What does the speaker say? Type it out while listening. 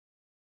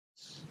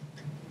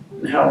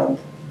how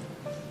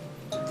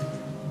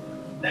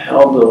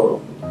the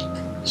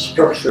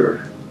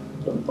structure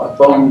of my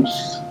bones,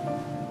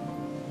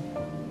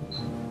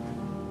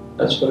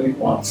 that's what he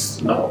wants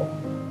to know.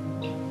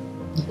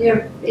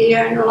 You're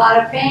in a lot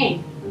of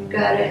pain. You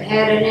had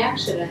an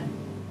accident.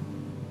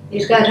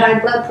 He's got high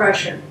blood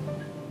pressure.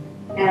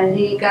 And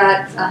he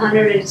got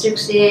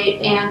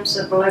 168 amps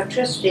of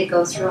electricity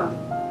go through him.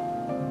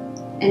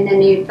 And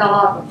then he fell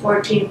off a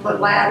 14-foot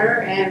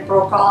ladder and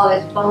broke all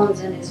his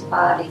bones in his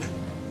body.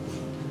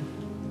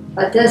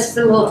 But this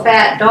little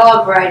fat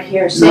dog right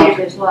here saved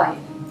his life.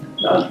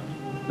 Not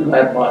in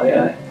that body.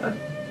 I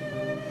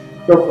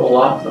broke a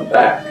lot in the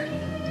back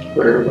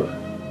where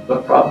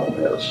the problem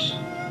is.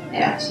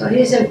 Yeah, so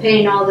he's in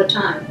pain all the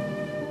time.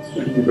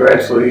 And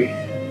gradually,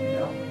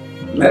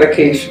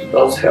 medication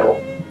does help.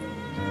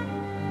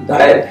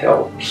 Diet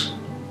helps.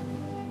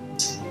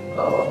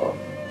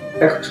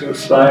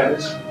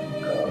 Exercise.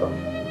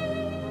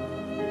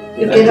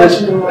 You get up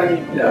in the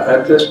morning. Yeah,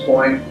 at this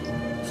point,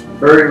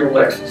 very little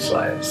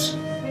exercise.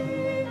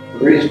 The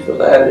reason for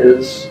that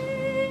is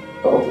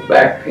all the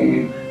back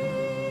pain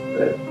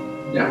that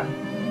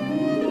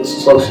is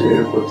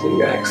associated with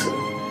the accident.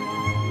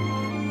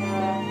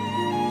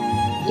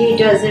 He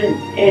doesn't,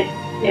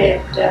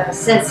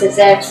 since his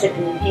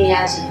accident, he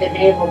hasn't been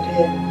able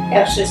to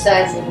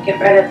exercise and get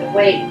rid of the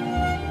weight.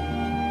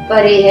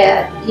 But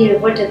he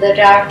went to the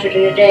doctor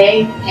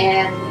today,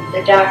 and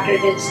the doctor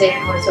did say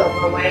he was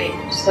overweight.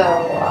 So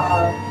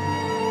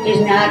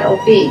he's not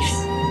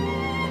obese.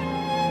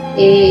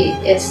 He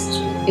is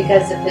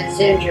because of his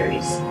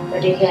injuries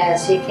that he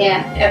has. He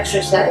can't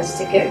exercise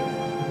to get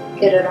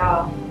it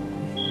off.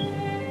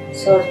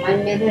 So is my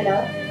minute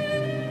up?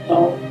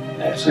 No,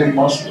 actually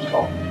muscle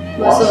tone.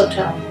 Muscle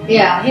tone.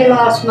 Yeah, he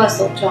lost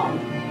muscle tone.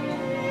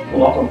 A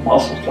lot of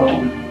muscle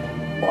tone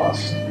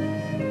lost.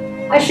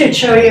 I should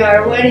show you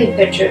our wedding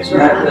pictures,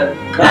 Ron. That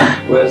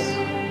comes with.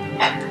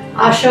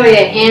 I'll show you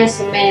a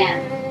handsome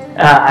man.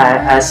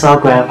 I saw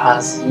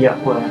Grandpa's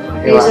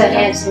when He's a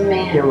handsome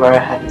man. You were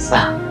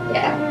handsome.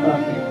 Yeah.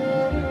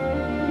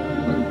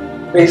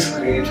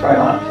 Basically, you try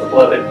not to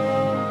let it.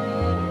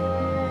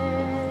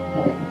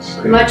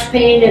 As much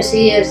pain as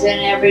he is in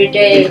every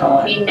day,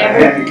 he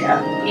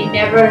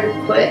never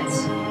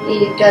quits.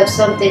 He does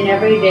something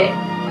every day.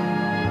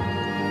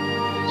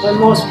 When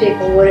most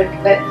people would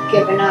have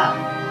given up.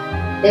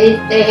 They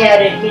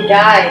had it. He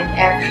died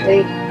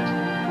actually,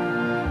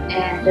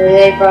 and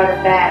they brought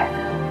it back.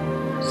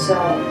 So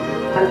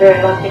I'm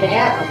very lucky to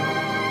have him.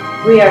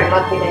 We are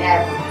lucky to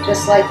have him,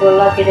 just like we're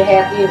lucky to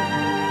have you.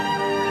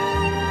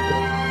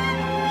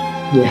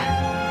 Yeah.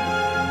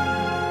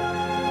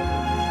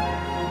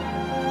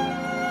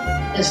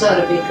 This ought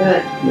to be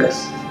good.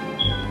 Yes.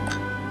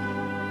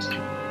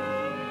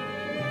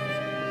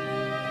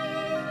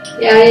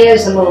 Yeah, he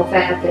is a little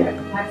fat there.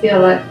 I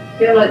feel it.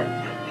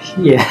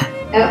 Yeah.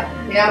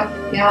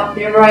 Yep.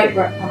 You're right,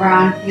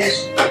 Ron.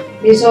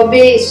 He's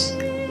obese.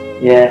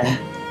 Yeah.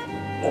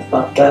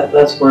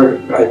 That's where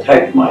I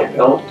tighten my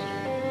belt.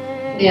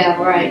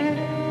 Yeah, right.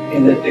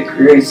 And it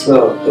creates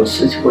a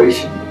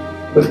situation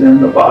within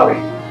the body.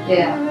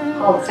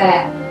 Yeah, all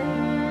fat.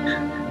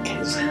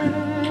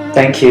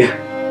 Thank you.